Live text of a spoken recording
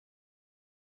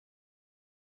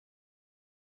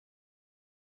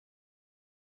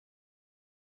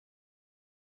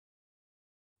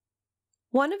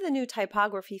One of the new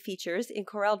typography features in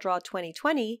CorelDRAW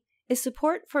 2020 is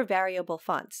support for variable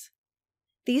fonts.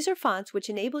 These are fonts which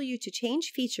enable you to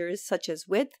change features such as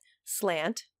width,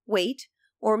 slant, weight,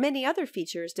 or many other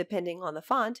features depending on the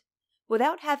font,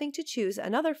 without having to choose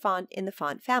another font in the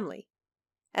font family.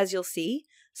 As you'll see,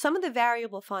 some of the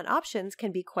variable font options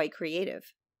can be quite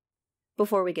creative.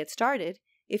 Before we get started,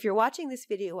 if you're watching this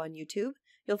video on YouTube,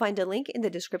 you'll find a link in the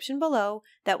description below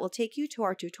that will take you to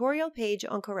our tutorial page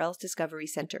on Corel's Discovery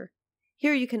Center.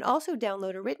 Here you can also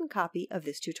download a written copy of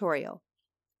this tutorial.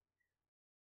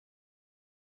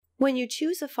 When you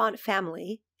choose a font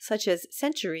family, such as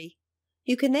Century,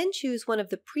 you can then choose one of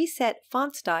the preset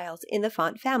font styles in the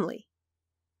font family.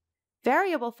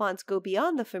 Variable fonts go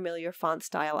beyond the familiar font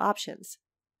style options.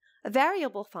 A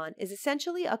variable font is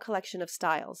essentially a collection of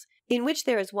styles, in which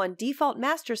there is one default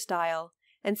master style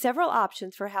and several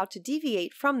options for how to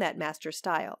deviate from that master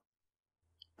style.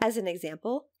 As an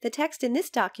example, the text in this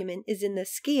document is in the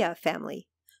Skia family,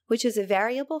 which is a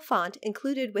variable font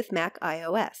included with Mac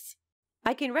iOS.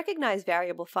 I can recognize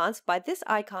variable fonts by this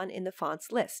icon in the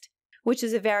fonts list, which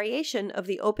is a variation of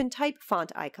the OpenType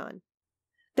font icon.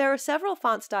 There are several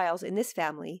font styles in this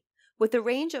family, with a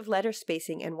range of letter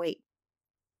spacing and weight.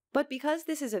 But because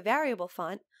this is a variable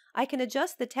font, I can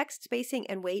adjust the text spacing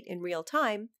and weight in real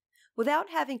time without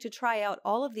having to try out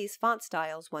all of these font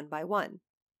styles one by one.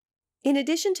 In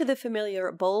addition to the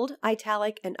familiar bold,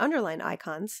 italic, and underline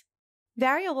icons,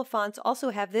 variable fonts also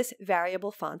have this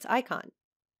variable fonts icon.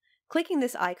 Clicking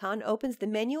this icon opens the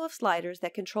menu of sliders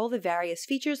that control the various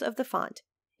features of the font,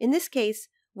 in this case,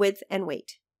 width and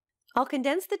weight. I'll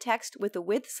condense the text with the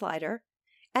width slider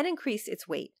and increase its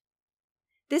weight.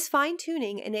 This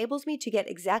fine-tuning enables me to get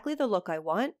exactly the look I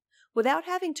want without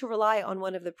having to rely on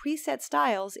one of the preset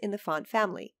styles in the font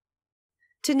family.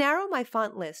 To narrow my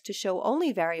font list to show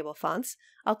only variable fonts,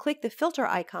 I'll click the filter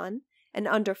icon, and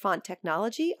under Font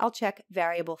Technology, I'll check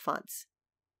Variable Fonts.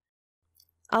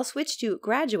 I'll switch to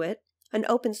Graduate, an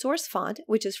open source font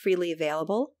which is freely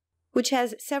available, which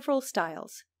has several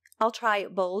styles. I'll try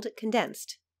Bold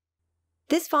Condensed.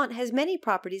 This font has many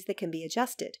properties that can be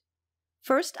adjusted.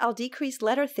 First, I'll decrease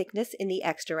letter thickness in the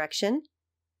X direction,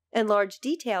 enlarge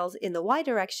details in the Y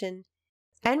direction,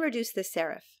 and reduce the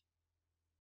serif.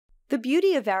 The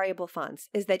beauty of variable fonts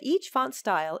is that each font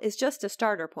style is just a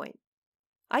starter point.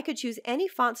 I could choose any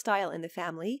font style in the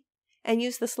family and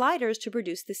use the sliders to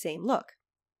produce the same look.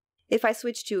 If I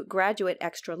switch to Graduate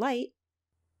Extra Light,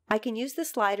 I can use the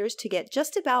sliders to get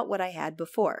just about what I had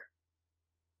before.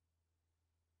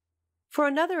 For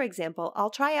another example, I'll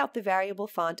try out the variable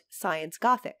font Science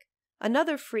Gothic,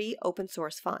 another free open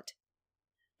source font.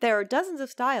 There are dozens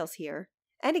of styles here,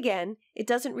 and again, it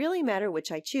doesn't really matter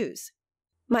which I choose.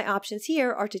 My options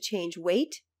here are to change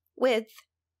weight, width,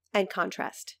 and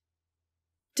contrast.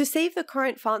 To save the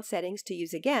current font settings to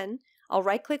use again, I'll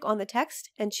right-click on the text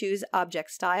and choose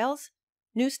Object Styles,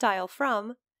 New Style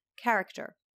From,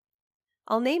 Character.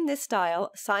 I'll name this style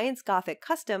Science Gothic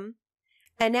Custom,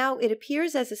 and now it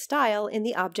appears as a style in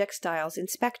the Object Styles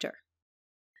Inspector.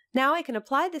 Now I can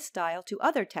apply this style to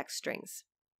other text strings.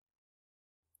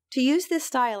 To use this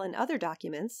style in other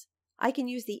documents, I can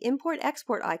use the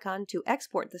Import-Export icon to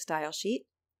export the style sheet.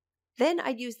 Then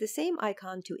I'd use the same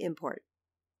icon to import.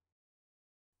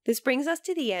 This brings us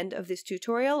to the end of this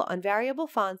tutorial on variable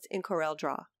fonts in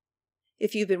CorelDRAW.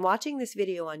 If you've been watching this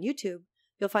video on YouTube,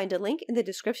 you'll find a link in the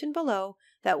description below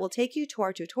that will take you to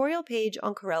our tutorial page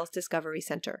on Corel's Discovery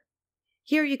Center.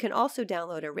 Here you can also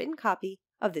download a written copy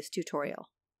of this tutorial.